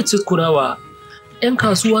zai cikurawa 'yan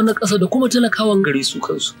kasuwa na ƙasa da kuma talakawan gari su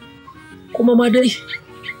kansu. Kuma ma dai,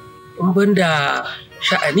 in ban da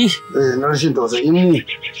sha'ani. Na rashin tausayin mu.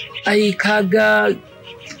 Ai, kaga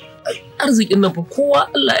arzikin nan fa kowa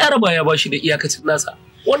Allah ya raba ya bashi da iyakacin nasa.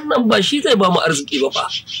 Wannan ba shi zai ba mu arziki ba fa.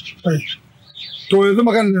 To yanzu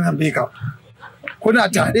magana nan bai ka. Kuna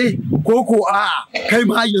tare ko ko a kai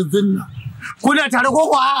ma yanzu nan. Kuna tare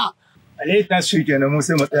ko ko a. Ale ta shi kenan mu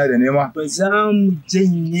sai mu tsaya da nema. Ba za mu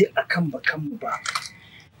janye akan bakanmu ba.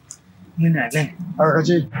 Muna nan. Haka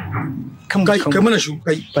ce. Kai mana shu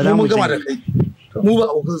kai. Mun gama da kai. Mu ba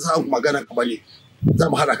abokan sa magana ka bane. Za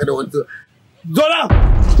mu haɗa ka da wani. Zola!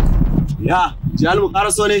 Ya, Jihal mu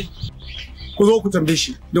ƙaraso ne. Ku zo ku tambaye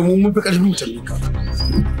shi, domin mun fi ƙarfin mu tambaye ka.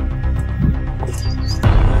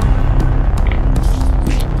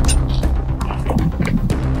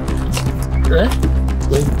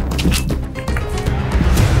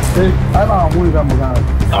 Ai ba mu da mu gana.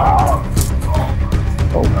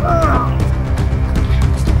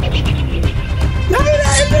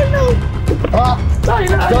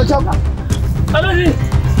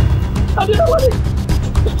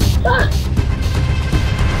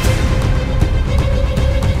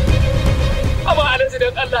 Aba Alhaji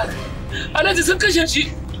dan Allah. Alhaji sun kashe shi.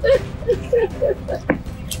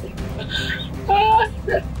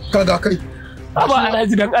 Kaga kai. Aba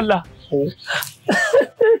Alhaji dan Allah.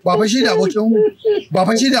 Baba shi da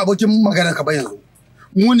abokin magana ka ba yanzu.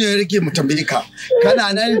 Mu ne rike mu tambaye ka.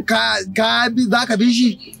 Kana nan ka bi za ka bi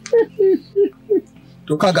shi?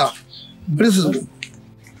 To kaga bari su zo.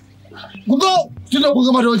 Ku zo tunda ku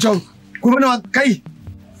gama da wancan. Kuma na kai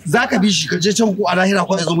za ka bi shi ka je can ku a lahira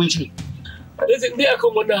ko a zumunci. Alhaji dai akan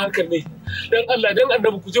wannan harkar ne. Dan Allah dan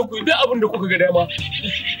Annabi ku je ku yi duk abin da kuka ga dama.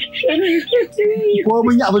 Ko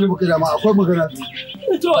mun yi abin da muka dama akwai magana.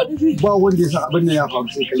 Ba wanda ya san abin nan ya faru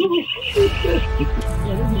sai kai.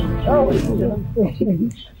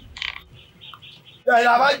 Ya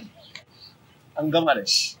labari. An gama da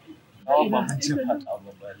shi. Ba mun ce fata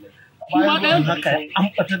ba. Bayan haka an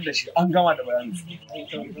fatar da shi an gama da bayanin.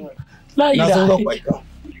 Na san za ku aika.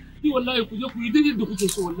 Ni wallahi ku je ku yi duk yadda kuke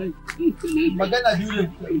so wallahi. Magana biyu ne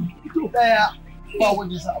kuka yi. Daya ba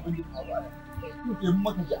wanda ya san abin da ya faru. In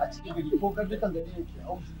maka ji a cikin gari ko kan dukan gari ne ke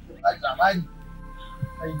haushi a labari.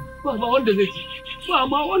 Ba ma wanda zai ji. Ba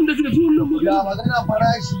ma wanda zai ji wannan magana. Ya magana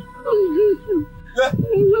farashi.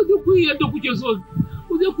 Yadda ku yi yadda kuke so.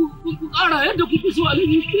 Ku je ku ƙara yadda kuke so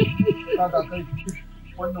Alhaji. Kaga kai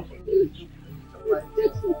wannan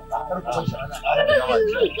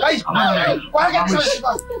kai kwaga shi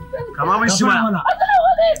ba. Kama mun shi ma.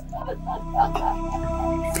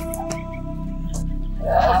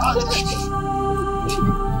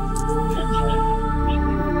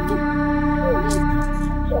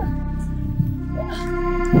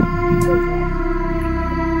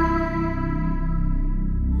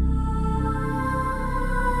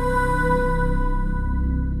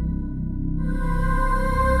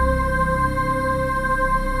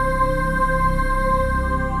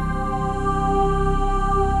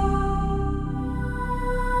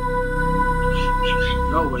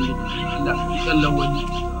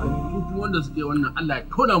 Wanda suke wannan Allah ya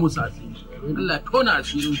tona musu asiri. Allah ya tona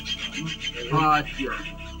asirin fatiya.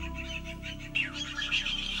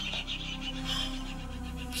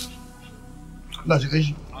 Allah shi kai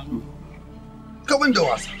shi. Kaban da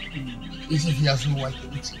wasa. Yusuf ya so wake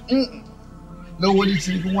wuce. Lawali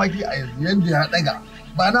cikin wake a yanzu yanda ya daga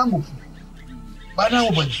ba namu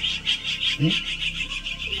bane.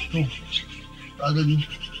 To, ka gani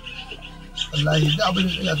wallahi da abin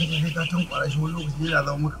da kake sai ka tankwara shi wani lokaci yana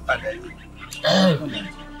zama maka fada yana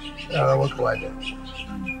zama maka fada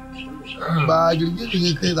ba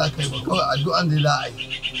girgin kai za ka yi ba kawai addu'an da za a yi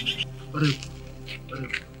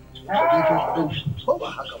ko ba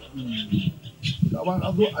haka ba gaban a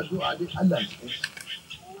zo addu'a dai Allah ya kai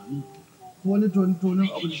wani tonin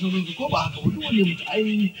abu da sauran ko ba haka ba duk wanda mutu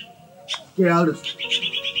ai ke yaro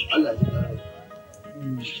Allah ya kai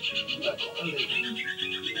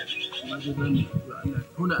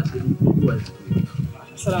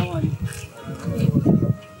Assalamu alaikum.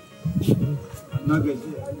 Na gaji.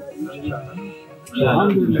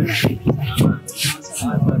 Alhamdulillah.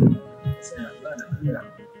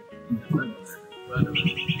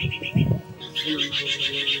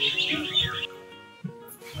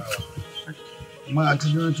 Ma a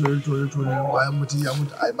cikin tore bayan mutum ya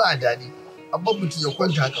mutu ai ba daɗi. Abban mutum ya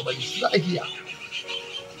kwanta haka bane shi ake yi.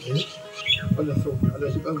 Allah so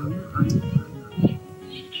Allah shi kan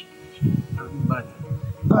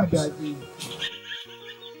ba daɗi.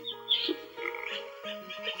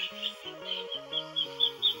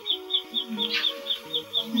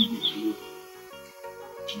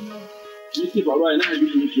 Yake faruwa ina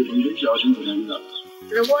Habibu yake ban gaishe a wajen jana'iza.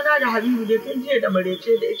 Rabona da Habibu dai tun jiya da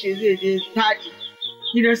marece da yace zai je taɗi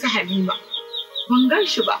gidan su Halima. Ban gan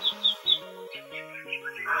shi ba.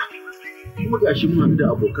 Kuma ga shi mun da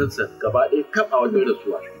abokansa gaba ɗaya kaf a wajen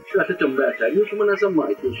rasuwa. Suna ta tambaya ta ni kuma na san ma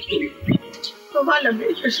ake shi. To malam me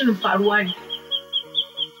yake shirin faruwa ne?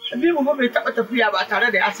 Habibu ba bai taɓa tafiya ba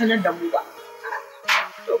tare da ya sanar da mu ba.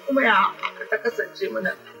 To kuma ya ta kasance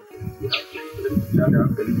mana. Ya da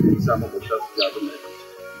hankali ke sa makwabta su ga abin da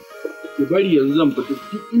ki bari yanzu zan fita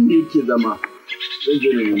duk inda yake zama zan je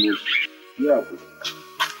na nemo ya ku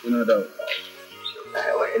ina da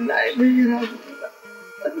ai wa inna ilaihi raji'un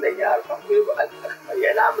wannan ya rabu ba Allah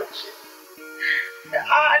ya lamu shi da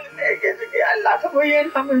an da yake ciki Allah ta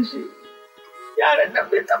bayyana mun shi yaran nan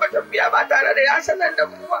bai taba tafiya ba tare da ya sanar da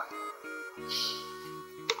mu ba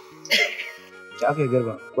ya aka yi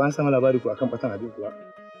Garba ko an samu labari ko akan batan abin kuwa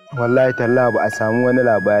wallahi talla ba a samu wani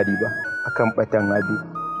labari ba akan batan abi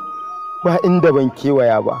ba inda ban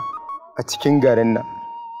kewaya ba a cikin garin nan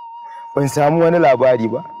ban samu wani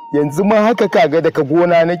labari ba yanzu ma haka kaga daga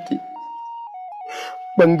gona nake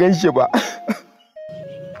ban gan shi ba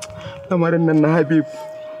lamarin nan na Habib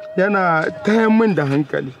yana tayan min da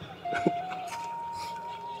hankali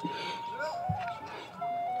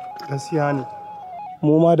gaskiya ne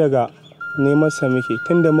mu ma daga neman sa muke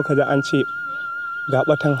tunda muka ji an ce ga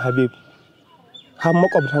batan Habib har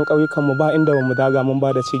makwabtan ƙauyukan mu ba inda ba mu daga mun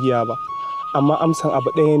ba da cigiya ba amma amsan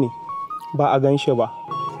abu ɗaya ne ba a gan shi ba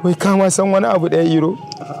wai ka ma san wani abu ɗaya Iro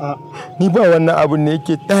ni ba wannan abun ne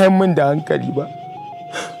yake tayan min da hankali ba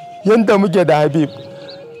yanda muke da Habib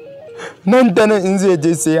nan da nan in zai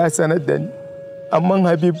je sai ya sanar da ni amma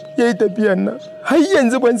Habib ya yi tafiyan nan har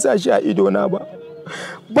yanzu ban sa shi a idona ba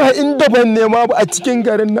ba inda ban nema ba a cikin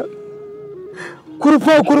garin nan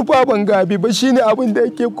kurfa ban ga Habib ba shine abin da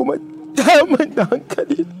yake kuma tayan min da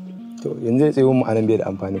hankali to yanzu ya tsayo mu anan bai da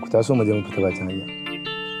amfani ku taso mu je mu fita bakin hanya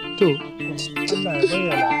to Allah ya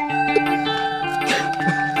bayyana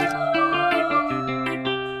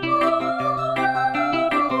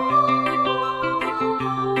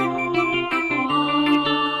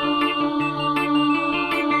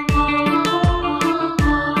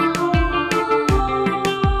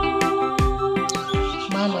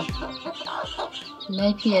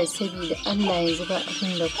lafiya saboda Allah yanzu ba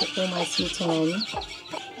abin da ku koma sai tunani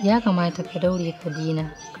ya kamata ka daure ka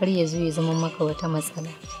dina kar ya zo ya zama maka wata matsala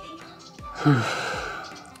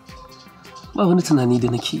ba wani tunani da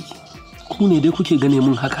nake yi ku ne dai kuke gane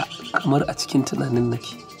min haka kamar a cikin tunanin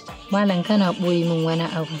nake malam kana ɓoye min wani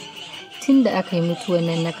abu tun da aka yi mutuwan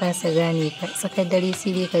nan na kasa gane ka tsakar dare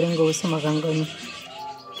sai dai ka ringa wasu maganganu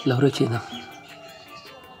Laura kenan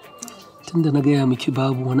tunda na gaya miki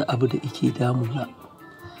babu wani abu da yake damuna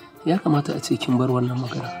ya kamata a ce kin bar wannan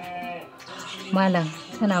magana malam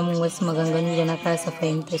kana min wasu maganganu da na kasa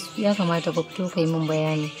fahimta su ya kamata ka fito kai min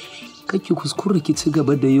bayani kake kuskure ki ci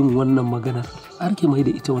gaba da yin wannan maganar har ki mai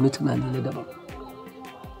da ita wani tunani na daban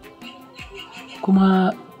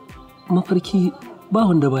kuma mafarki ba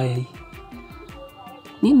wanda baya yi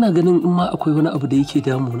ni ina ganin in ma akwai wani abu da yake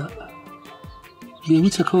damuna bai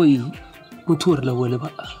wuce kawai mutuwar Lawali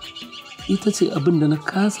ba ita ce abin da na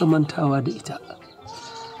kasa mantawa da ita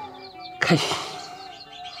kai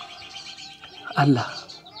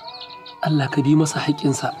Allah ka bi masa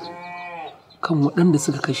haƙƙinsa kan waɗanda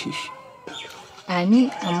suka kashe shi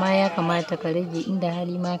amin amma ya kamata ka rage inda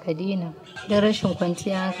hali ma ka daina don rashin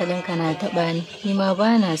kwanciyar hankalinka na taɓa ni ma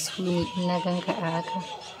ba na suni in na ganka a haka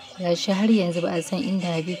gashi har yanzu ba a san inda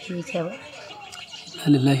Habib yake ba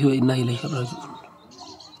inna lillahi wa inna ilaihi raji'un.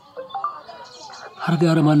 Har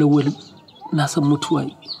gara ma Lawal na san mutuwa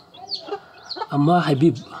yi. Amma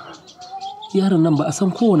Habib yaron nan ba a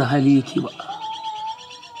san kowane hali yake ba.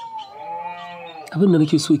 Abin da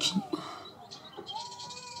nake so ki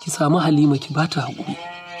samu Halima ki ba ta haƙuri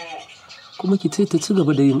kuma ki ta ci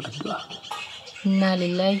gaba da yin addu'a. Inna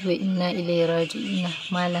lillahi wa inna ilaihi raji'un.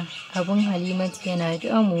 Malam, abun Halimatu yana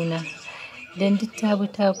damuna. Dan duk ta bi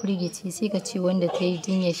ta firgice sai ka ce wanda ta yi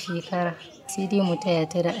jinya shekara. Sai dai mu taya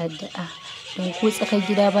ta da addu'a. Don ko tsakar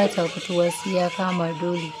gida ba ta fitowa sai ya kama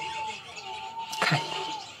dole. Kai.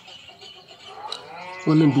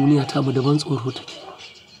 Wannan duniya ta mu daban tsoro take.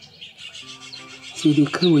 Sai dai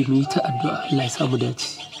kawai mu yi ta addu'a Allah ya samu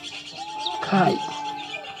dace. Kai.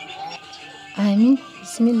 Amin.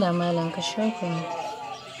 Bismillah malam ka shafa ni.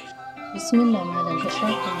 Bismillah malam ka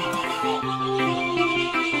shafa ni.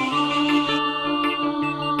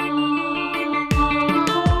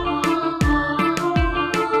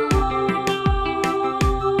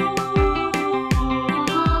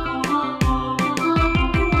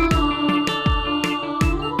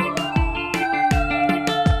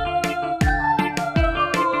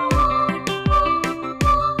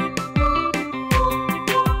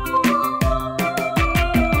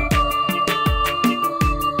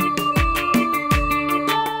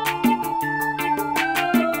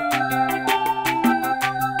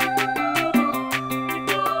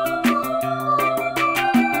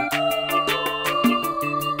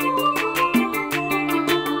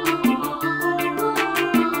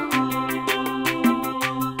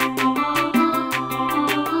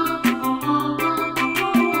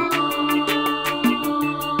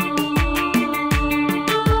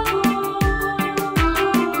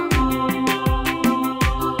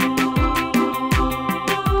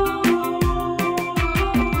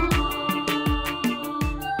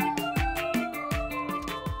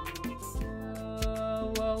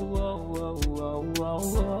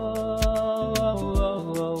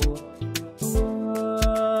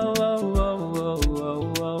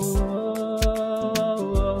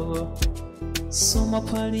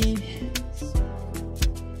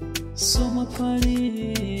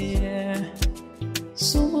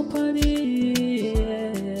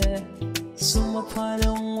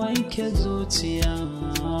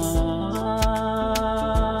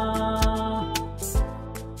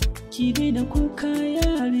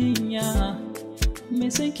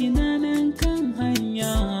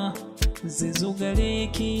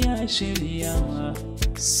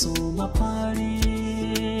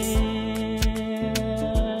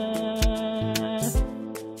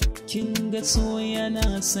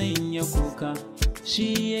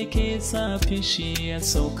 Shi yake sa fishi ya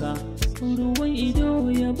sauka, ruwan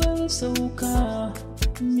ido ya bar sauka,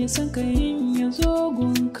 ya san ka yin ya zo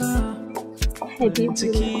gunka,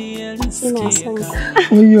 ciki ya riske ka.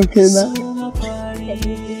 Wayo kenan.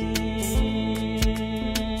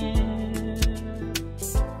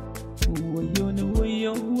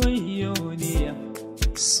 Wayo ne,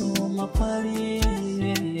 so mafari.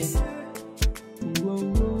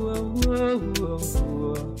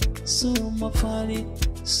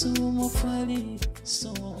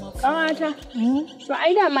 Ƙawata, to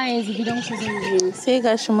ai da ma yanzu gidanku zan je ni. Sai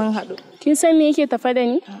gashi mun haɗu. Kin san me yake tafa da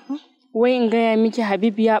ni? Wai in gaya miki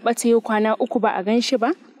Habib ya ɓace yau kwana 3 ba a gan shi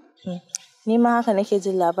ba? Ni ma haka nake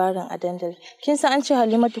jin labarin a dandali. Kin san an ce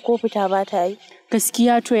Halimatu ko fita ba ta yi?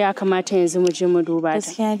 Gaskiya to ya kamata yanzu mu je mu duba ta.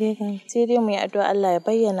 Gaskiya dai kan. Sai dai mu yi addu'a Allah ya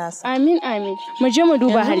bayyana sa. Amin amin. Mu je mu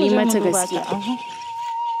duba Halimatu gaskiya.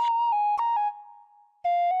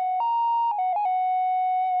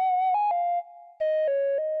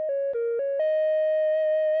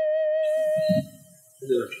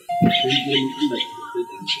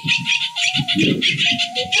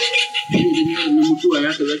 mutuwa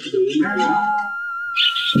ya ka zaki da wani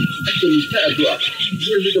ake mutu addu'a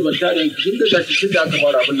yanzu da ban tare tun da gashi tun da aka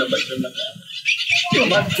fara abin nan ban san nan to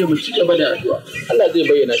ma ce mu ci gaba da addu'a Allah zai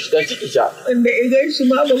bayyana shi da ciki sha wanda ya gaishe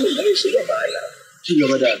ma ba mu gaishe ba Allah ci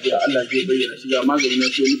gaba da addu'a Allah zai bayyana shi ga magani na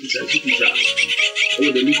so miki ta ciki sha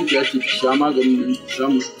saboda likita ya ce ki sha maganin nan ki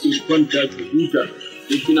samu ki kwanta ki huta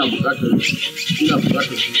kina buƙatar ki da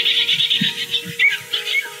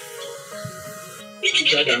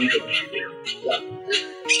hankali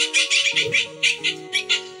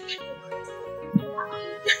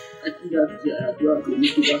ya ce a addu'a ga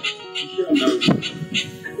miki ba insha Allah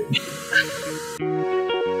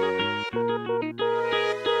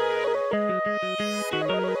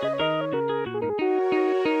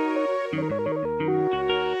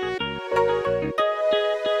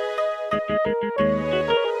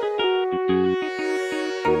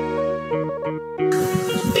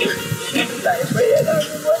Allah ya bayyana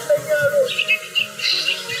min wannan yaro.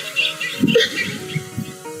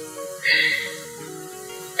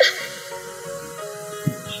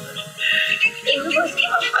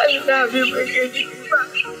 Allah bai bayyana ba.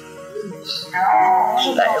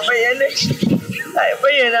 Allah ya bayyana shi. Allah ya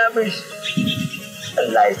bayyana min shi.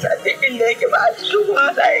 Allah ya sa duk inda yake ba a cikin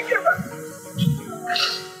wahala yake ba.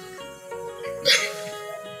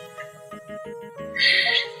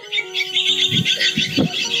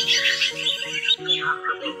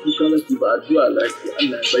 Kuka mace ba addu'a lafiya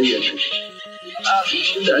Allah ya bayyana shi.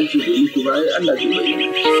 Inda an ce bai mutu ba Allah zai bayyana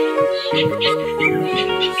shi.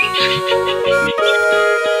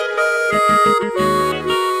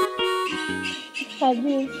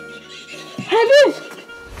 Habib. Habib!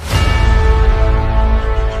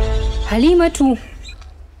 Halimatu,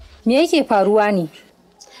 me yake faruwa ne?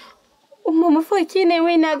 Umma mafarki ne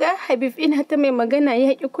wai na ga Habib ina ta mai magana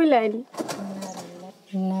ya ƙi kula ni.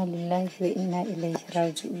 Inna lillahi wa inna ilaihi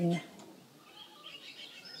raji'un.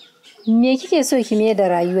 Me kike so ki me da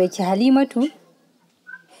rayuwarki Halimatu?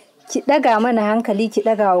 Ki daga mana hankali, ki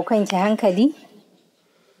daga wa kanki hankali?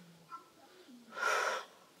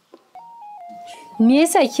 Me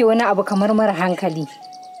yasa ke wani abu kamar mara hankali?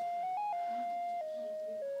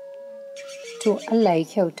 To Allah ya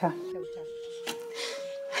kyauta.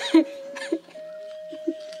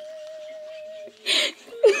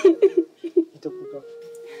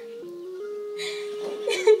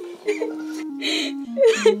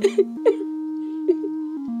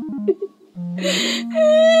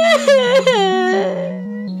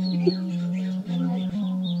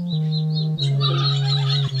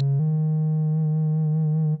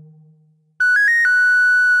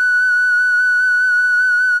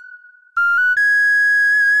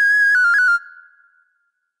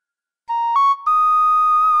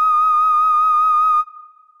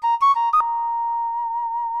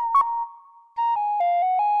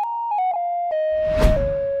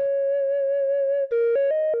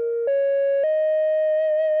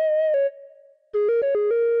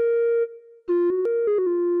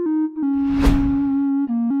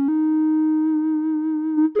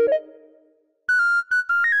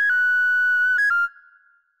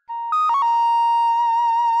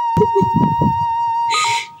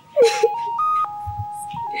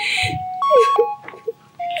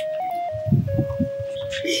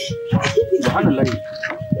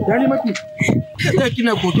 Yani mafi, ta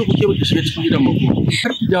kina koke koke baki shiga cikin gidan ba ko?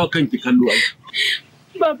 Har ki dawo kanki kallo ai.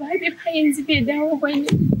 Baba Habib har yanzu bai dawo ba ne.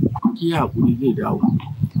 Ki hakuri zai dawo.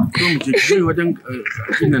 Ko mu je kai wajen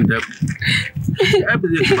nan da ai ba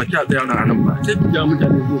zai kuma ta tsaya nan ba. Sai ki ja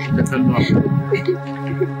mutane zo su ta kallo a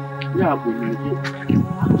ya hakuri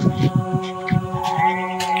ne.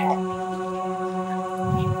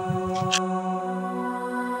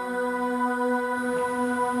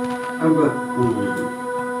 Abba,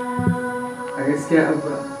 a gaskiya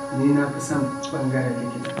Abba ni na fi son ɓangaren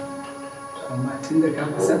likita. Amma tun da ka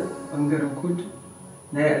fi son ɓangaren kotu,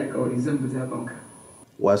 na yi alkawari zan bi zaɓenka.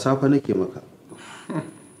 Wasa fa nake maka.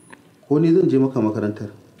 Ko ni zan je maka makarantar?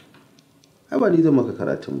 Ai ba ni zan maka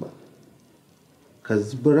karatun ba. Ka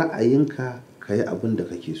zubi ra'ayinka ka yi abin da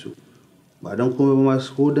kake so. Ba don komai ba ma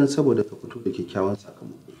ko don saboda ka fito da kyakkyawan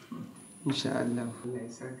sakamako. Insha Allah, Allah ya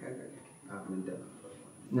saka da abin da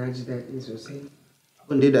na ji daɗi sosai.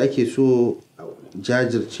 Abin da ake so a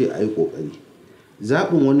jajirce a yi ƙoƙari.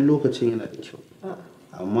 Zaɓin wani lokacin yana da kyau.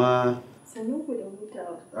 Amma Sannu ku da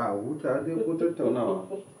hutawa. a huta dai ko tattaunawa.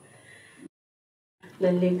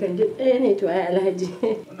 Lalle kan duk ɗaya ne to ai Alhaji.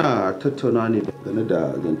 Ana tattaunawa ne dangane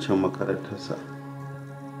da zancen makarantarsa.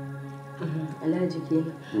 Alhaji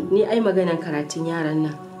kenan. Ni ai maganan karatun yaran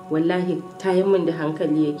nan wallahi tayin min da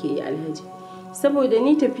hankali yake yi Alhaji. Saboda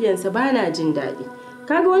ni tafiyansa ba na jin daɗi.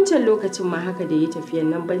 Kaga wancan lokacin ma haka da yi tafiyan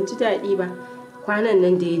nan ban ji daɗi ba. Kwanan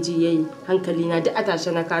nan da ya je yayi hankali na duk a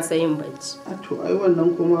tashe na kasa yin bacci. To ai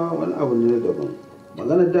wannan kuma wani abu ne daban.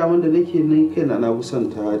 Maganar daman da nake nan kaina na fi son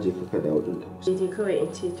ta je ka dawo din ta. Sai dai kawai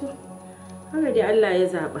in ce to haka dai Allah ya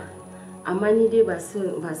zaba. Amma ni dai ba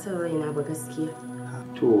son raina ba gaskiya.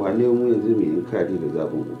 To wane mu yanzu mu yi kari da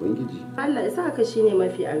zaɓin Ubangiji. Allah ya sa haka shine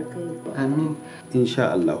mafi alkhairi. Amin.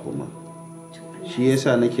 Insha Allah kuma. Shi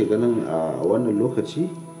yasa nake ganin a wannan lokaci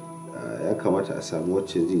ya kamata a samu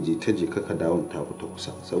wacce zai je ta je kaka dawon ta fita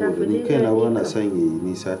kusa saboda ni kaina ba na son yayi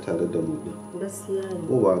nisa tare da mu din. Gaskiya ne.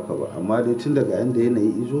 Ko ba haka ba amma dai tun daga yanda yanayi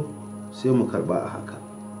izo sai mu karba a haka.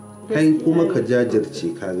 Kai kuma ka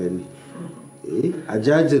jajirce ka gani. A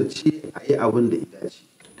jajirce a yi abin da ita ce.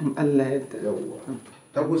 In Allah ya yarda.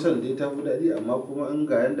 Ta kusan dai ta fi daɗi amma kuma in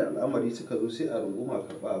ga yanda al'amari suka zo sai a runguma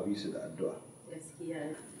karba a bi su da addu'a.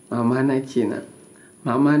 Gaskiya. Mama na kenan.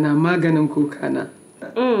 Mama na maganin kuka na.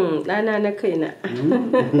 Ɗana na kaina.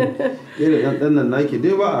 Irin ɗan nan naki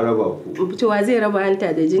dai ba a raba ku. Fitowa zai raba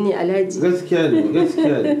hanta da jini Alhaji. Gaskiya ne,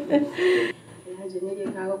 gaskiya ne. Alhaji ne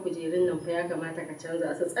dai kaga kujerun nan fa ya kamata ka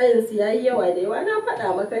canza su, tsayin su yayi yawa da yawa, na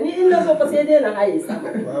faɗa maka ni in na zo fa sai dai na haye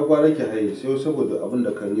sama. Ba gwara ki haye sai saboda abin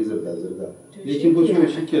da kan yi zirga-zirga. Ni kin fi so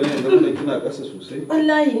shi kenan yanzu muna kina ƙasa sosai.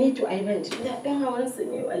 Wallahi ni to ai ban ji daɗin hawan su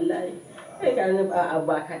ne wallahi. Kai ka ni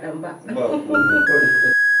ba kaɗan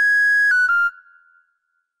ba.